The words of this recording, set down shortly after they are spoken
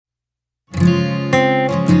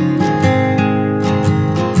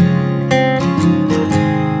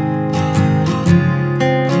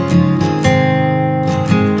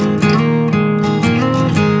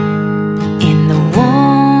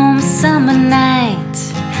night,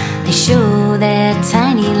 they show their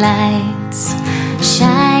tiny lights,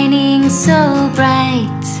 shining so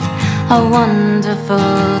bright, a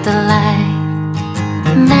wonderful delight.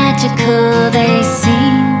 Magical they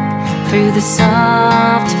seem through the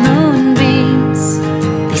soft moonbeams.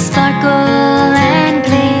 They sparkle and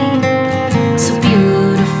gleam, so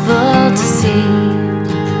beautiful to see.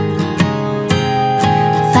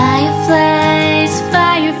 Fireflies,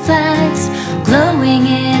 fireflies, glowing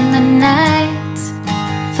in the night,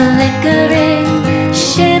 flickering,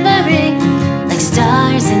 shimmering like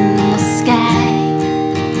stars in the sky.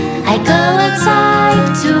 I go outside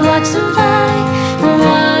to watch them fly.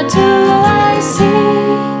 What do I see?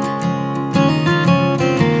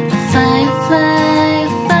 A firefly,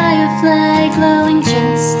 a firefly glowing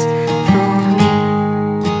just for me.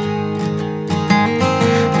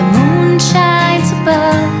 The moon shines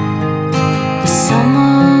above, the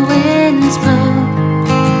summer winds blow.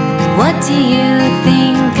 What do you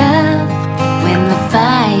think of when the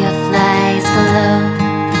fireflies glow?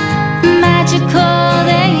 Magical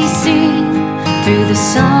they seem through the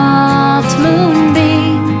soft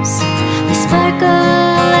moonbeams. They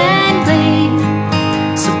sparkle and gleam,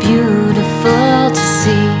 so beautiful to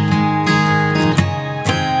see.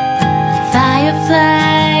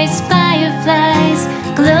 Fireflies, fireflies,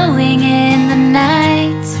 glowing in the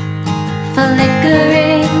night,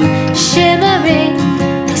 flickering, shimmering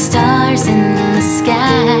like stars in the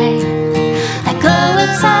sky. I go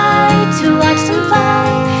outside to watch them fly,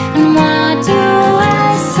 and what do I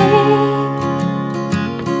see?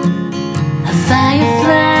 A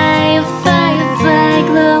firefly, a firefly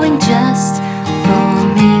glowing just for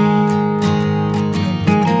me.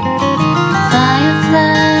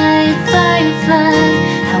 Firefly, firefly,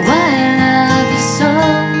 how I love you so.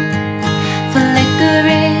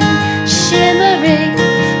 Flickering, shimmering,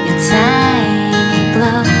 your tiny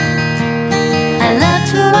glow. I love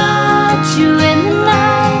to watch you in the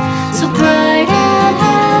night, so bright and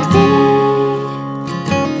happy.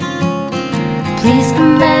 Please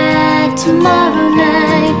come back tomorrow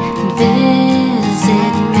night and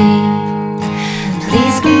visit me.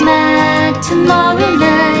 Please come back tomorrow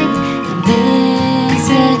night and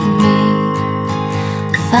visit me.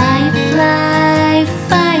 Firefly,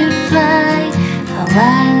 firefly, how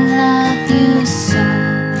I love you so.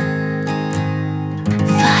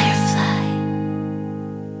 Firefly.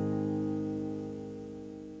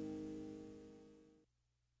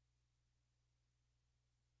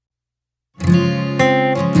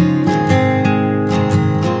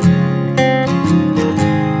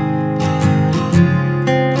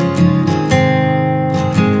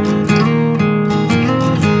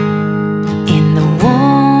 In the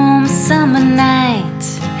warm summer night,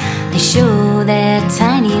 they show their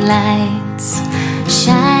tiny lights,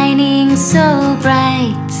 shining so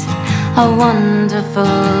bright, a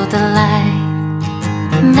wonderful delight.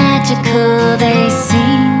 Magical they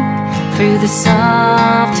seem through the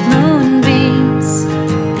soft moonbeams.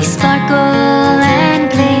 They sparkle and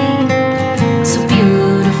gleam, so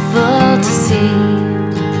beautiful to see.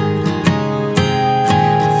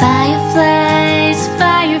 Fireflies,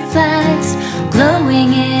 fireflies,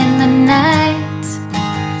 glowing in the night,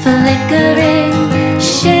 flickering,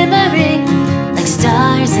 shimmering like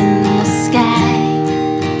stars in the sky.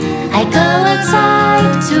 I go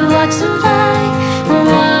outside to watch them fly.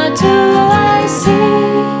 What do I see?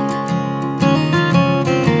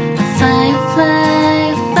 A firefly,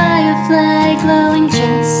 a firefly glowing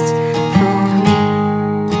just for me.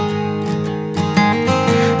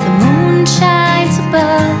 The moon shines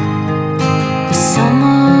above, the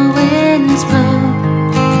summer winds blow.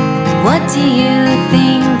 What do you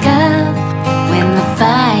think of when the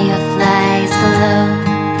fireflies glow?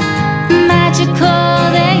 Magical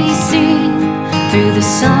they seem through the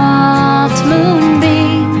soft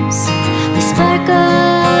moonbeams. They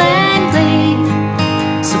sparkle and gleam,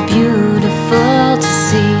 so beautiful to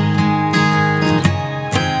see.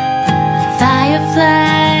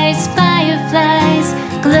 Fireflies, fireflies,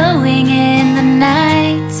 glowing in the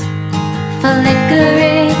night,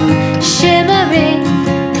 flickering, shimmering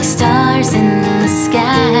like stars in the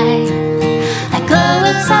sky. I go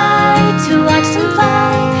outside to watch them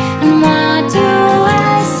fly, and what do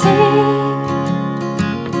I see?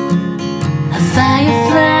 A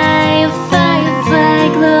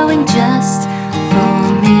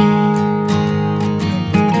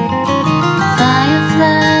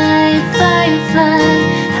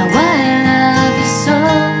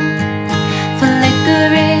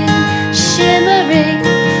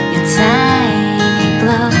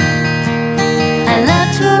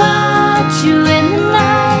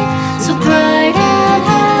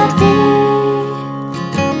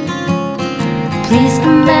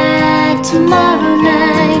tomorrow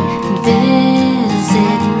night and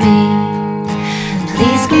visit me.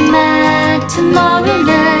 Please come back tomorrow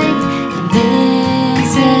night and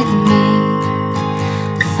visit me.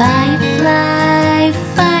 Firefly,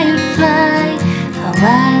 firefly, how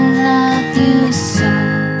I love you so.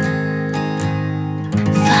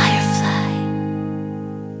 Firefly.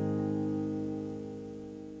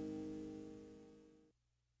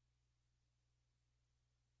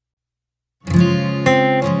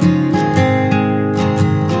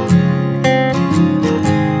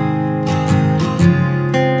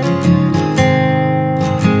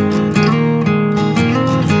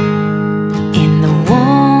 In the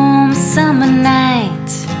warm summer night,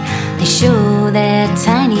 they show their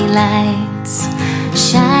tiny lights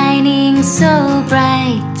shining so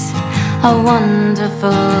bright, a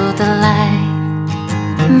wonderful delight.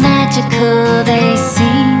 Magical they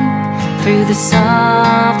seem through the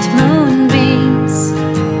soft moonbeams.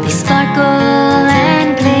 They sparkle and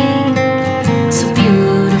gleam, so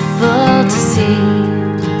beautiful to see.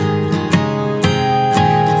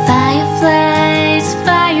 Fireflies,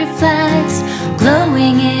 fireflies,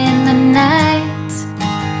 glowing in the night,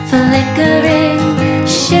 flickering,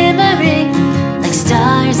 shimmering like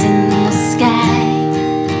stars in the sky.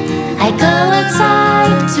 I go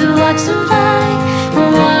outside to watch them fly.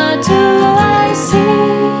 What do I see?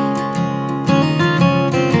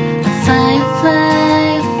 A firefly,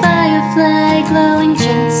 firefly, glowing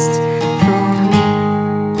just for me.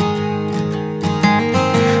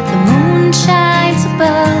 The moon shines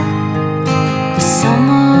above, the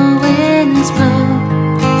summer winds blow.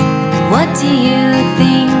 What do you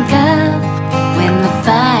think of when the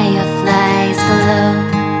fireflies glow?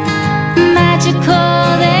 Magical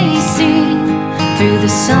they seem through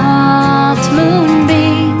the soft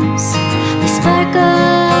moonbeams. They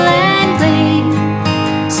sparkle and gleam,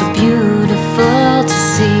 so beautiful to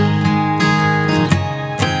see.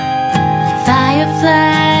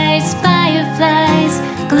 Fireflies, fireflies,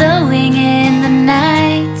 glowing in the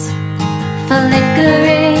night,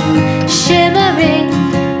 flickering, shimmering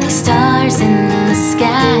like stars in the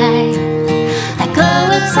sky. I go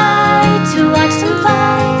outside to watch them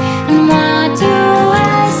fly, and what do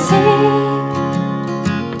I see?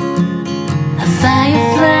 A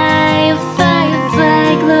firefly,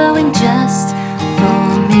 glowing just for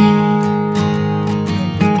me.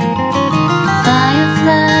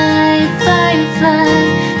 Firefly, firefly,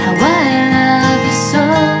 how I love you so.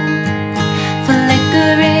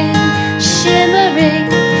 Flickering, shimmering,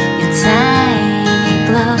 your tiny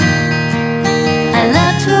glow. I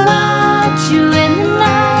love to watch you in the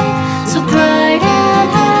night, so bright and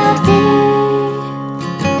happy.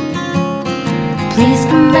 Please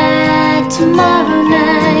come back tomorrow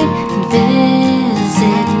night and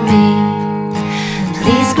visit me.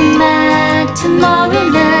 Please come back tomorrow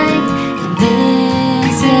night and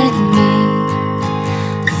visit me.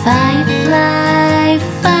 Firefly,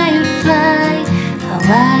 firefly, how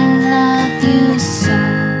I love you so.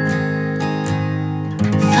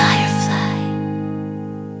 Firefly.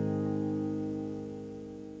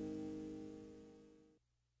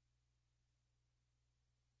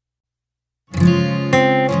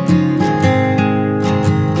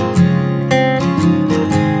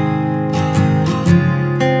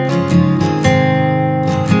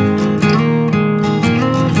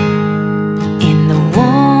 In the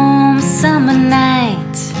warm summer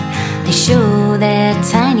night, they show their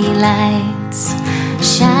tiny lights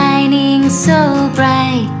shining so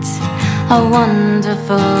bright, a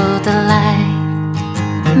wonderful delight.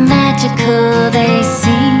 Magical they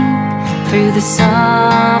seem through the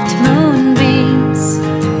soft moonbeams.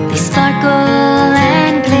 They sparkle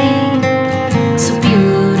and gleam, so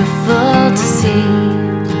beautiful to see.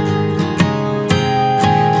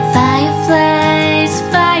 Fireflies,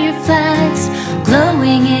 fireflies,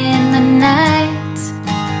 glowing in the night,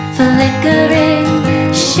 flickering,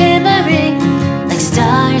 shimmering like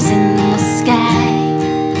stars in the sky.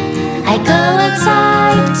 I go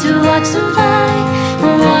outside to watch them fly.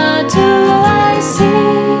 What do I see?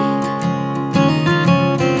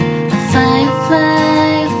 A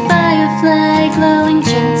firefly, firefly, glowing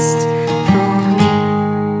just for me.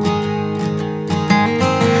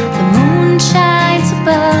 The moon shines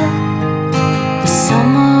above, the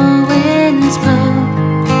summer winds blow.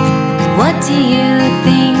 What do you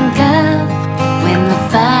think of when the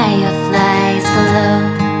fireflies glow?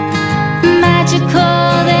 Magical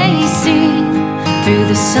they seem through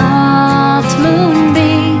the soft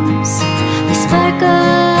moonbeams. They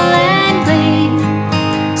sparkle and gleam,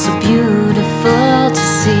 so beautiful to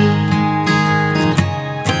see.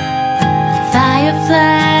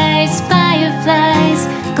 Fireflies, fireflies,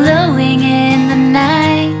 glowing in the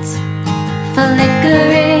night,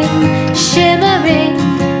 flickering, shimmering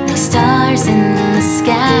like stars in the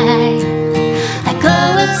sky. I go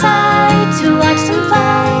outside to watch them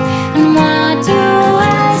fly, and what do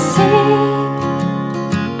I see?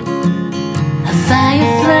 A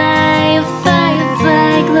firefly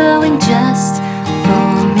glowing just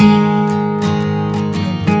for me.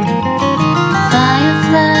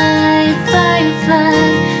 Firefly, firefly,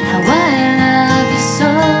 how I love you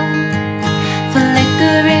so.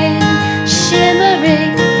 Flickering,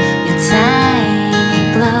 shimmering, your tiny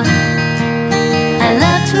glow. I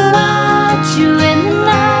love to watch you in the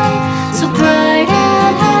night, so bright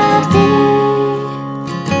and happy.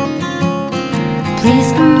 Please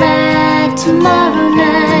come back tomorrow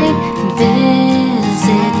night and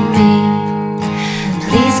visit me.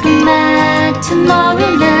 Please come back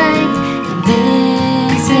tomorrow night and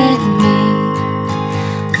visit me.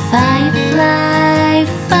 Firefly,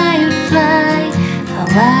 firefly, how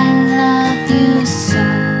I love you so.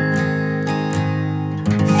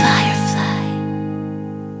 Firefly.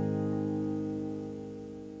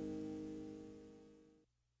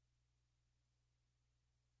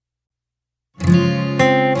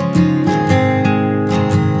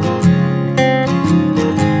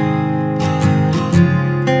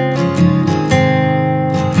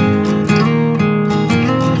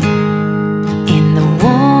 In the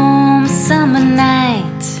warm summer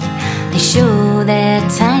night, they show their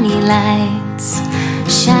tiny lights,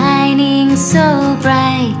 shining so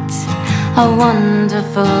bright, a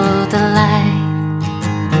wonderful delight.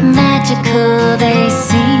 Magical they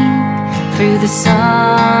seem through the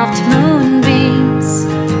soft moonbeams.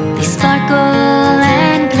 They sparkle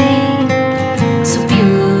and gleam, so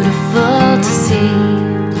beautiful to see.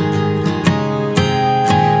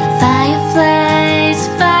 Fireflies,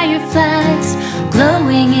 fireflies,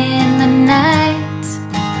 glowing in the night,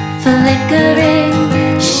 flickering,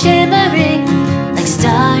 shimmering like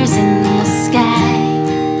stars in the sky.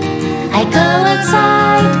 I go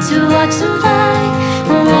outside to watch them fly,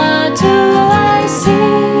 but what do I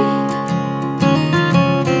see?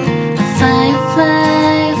 A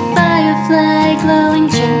firefly, firefly, glowing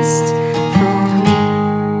just for me.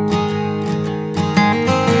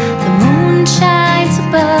 The moon shines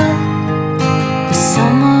above, the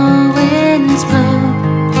summer winds blow.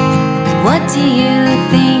 What do you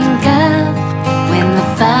think of when the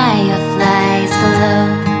fireflies glow?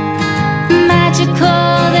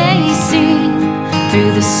 Magical they seem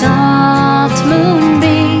through the soft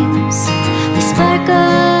moonbeams. They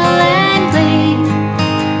sparkle and gleam,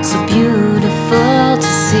 so beautiful to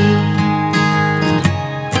see.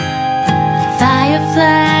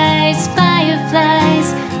 Fireflies, fireflies,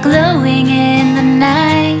 glowing in the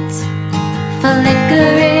night,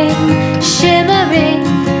 flickering, shimmering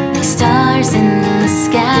like stars in the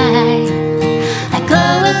sky. I go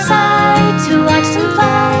outside to watch them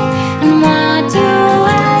fly, and what do I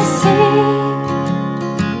see?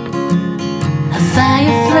 A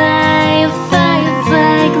firefly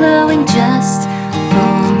glowing just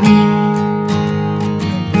for me.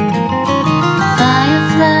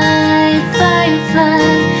 Firefly, firefly,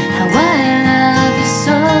 how I love you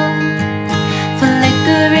so.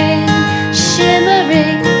 Flickering,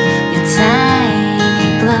 shimmering, your tiny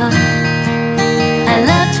glow. I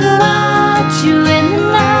love to watch you in the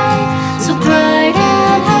night, so bright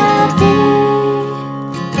and happy.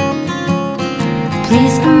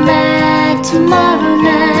 Please come back tomorrow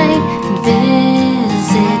night and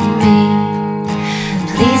visit me.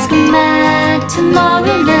 Please come back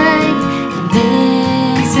tomorrow night and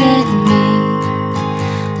visit me.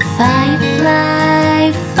 Firefly,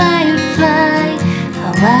 firefly,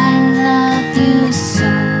 how I love you so.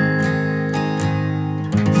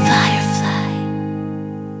 Firefly.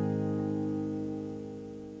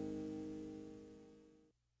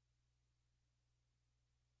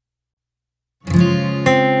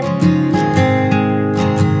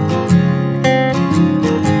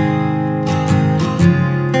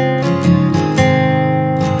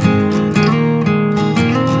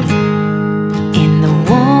 In the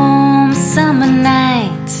warm summer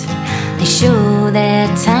night, they show their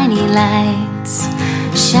tiny lights,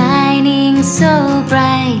 shining so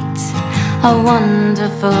bright, a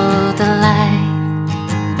wonderful delight.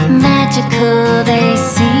 Magical they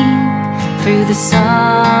seem through the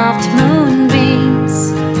soft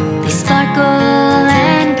moonbeams. They sparkle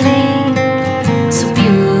and gleam, so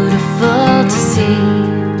beautiful to see.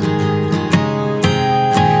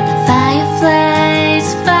 Fireflies,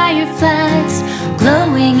 fireflies,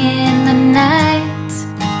 glowing in the night,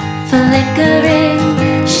 flickering,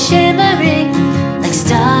 shimmering like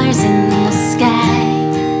stars in the sky.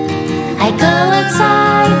 I go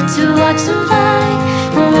outside to watch them fly,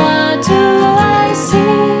 but what do I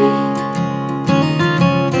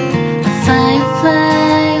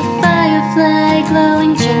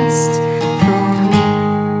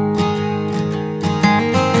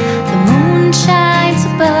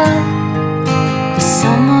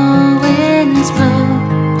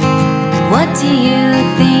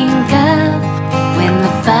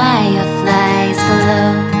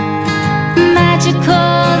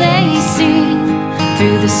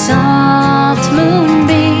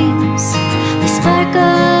moonbeams, they sparkle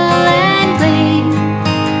and gleam,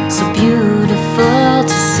 so beautiful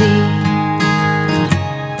to see.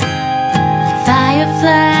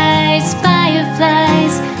 Fireflies,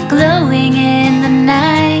 fireflies, glowing in the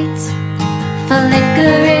night,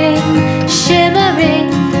 flickering, shimmering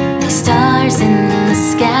like stars in the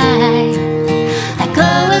sky. I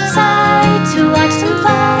go outside to watch them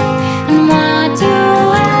fly, and what do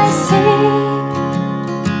I see?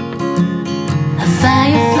 A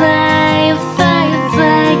firefly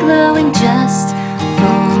glowing just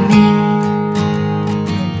for me.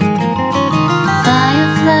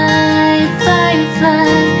 Firefly,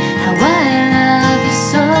 firefly, how I love you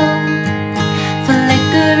so.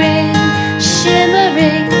 Flickering,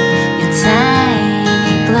 shimmering, your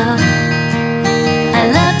tiny glow. I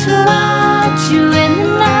love to watch you in the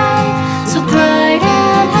night, so bright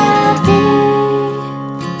and happy.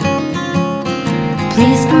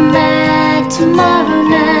 Please come back tomorrow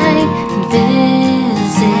night and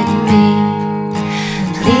visit me.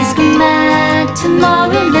 Please come back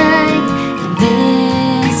tomorrow night and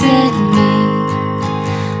visit me.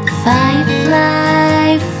 Firefly,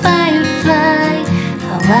 firefly,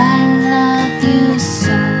 how I love you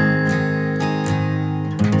so.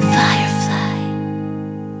 Firefly.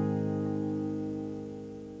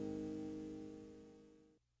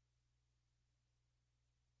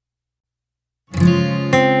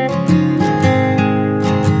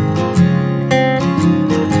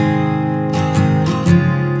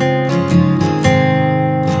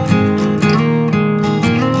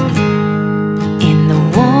 In the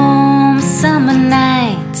warm summer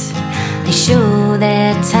night, they show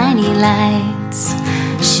their tiny lights,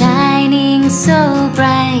 shining so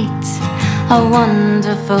bright, a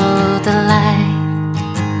wonderful delight.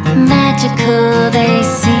 Magical they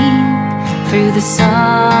seem through the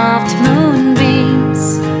soft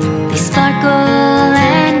moonbeams, they sparkle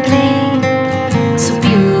and gleam, so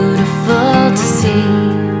beautiful to see.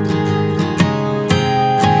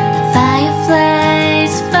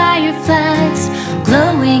 Fireflies, fireflies,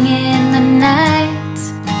 glowing in the night,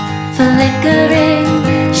 flickering,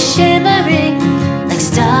 shimmering like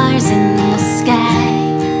stars in the sky.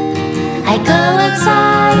 I go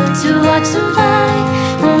outside to watch them fly,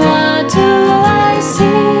 but what do I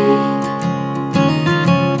see?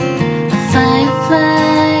 A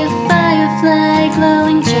firefly, firefly,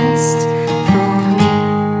 glowing just for me.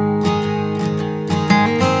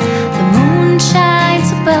 The moon shines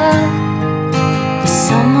above, the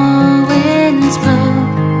summer winds blow.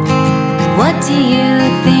 What do you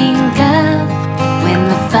think of when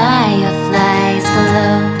the fireflies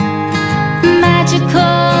glow?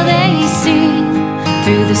 Magical they seem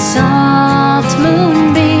through the soft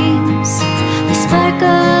moonbeams, they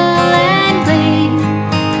sparkle and gleam,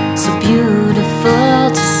 so beautiful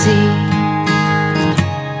to see.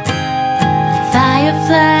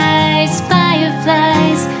 Fireflies,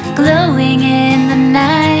 fireflies, glowing in the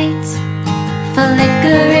night,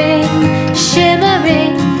 flickering,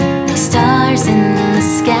 shimmering like stars in the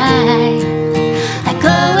sky. I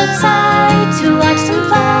go outside to watch them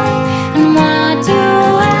fly, and what do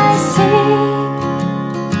I see?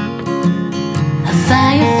 A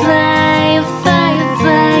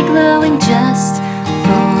firefly glowing just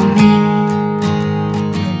for me.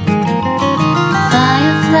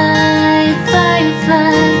 Firefly,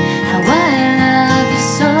 firefly, how I love you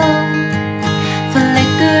so.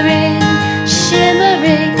 Flickering,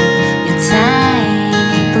 shimmering, your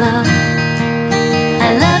tiny glow. I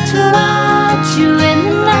love to watch you in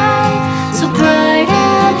the night, so bright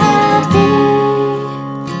and happy.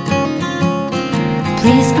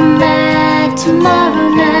 Please come back tomorrow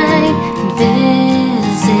night and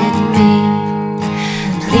visit me.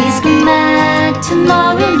 Please come back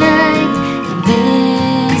tomorrow night and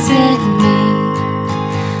visit me.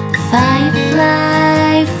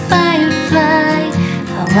 Firefly, firefly,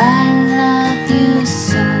 how I love you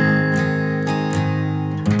so.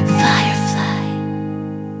 Firefly.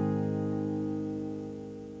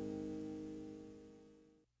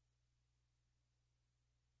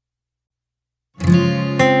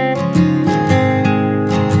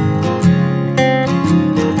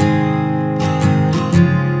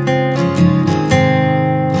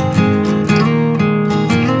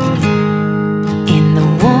 In the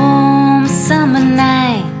warm summer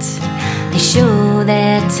night, they show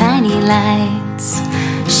their tiny lights,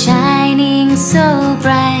 shining so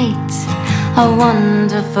bright, a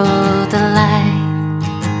wonderful delight.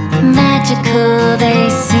 Magical they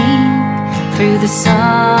seem through the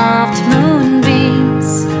soft moonbeams,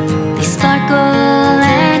 they sparkle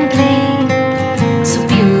and gleam, so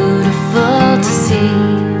beautiful to see.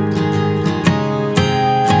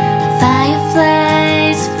 Firefly,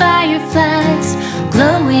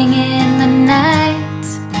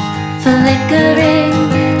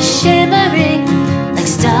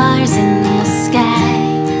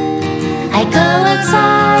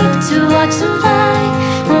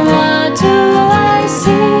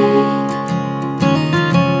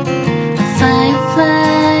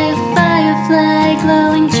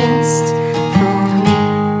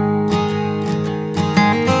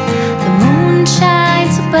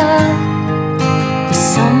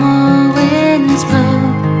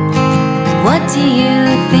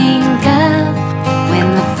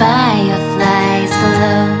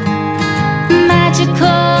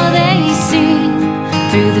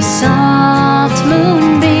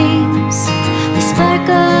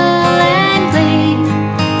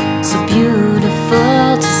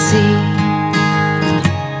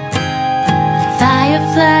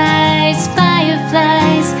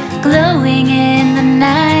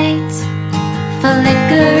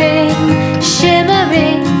 flickering,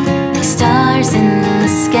 shimmering like stars in the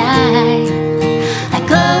sky. I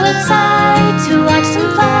go outside to watch them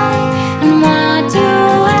fly, and what do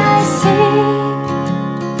I see?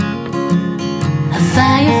 A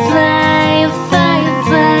firefly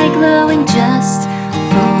glowing just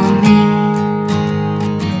for me.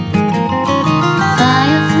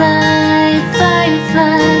 Firefly,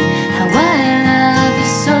 firefly, how I love you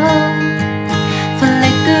so.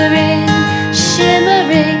 Flickering,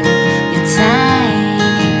 shimmering, your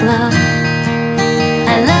tiny glow.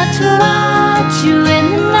 I love to watch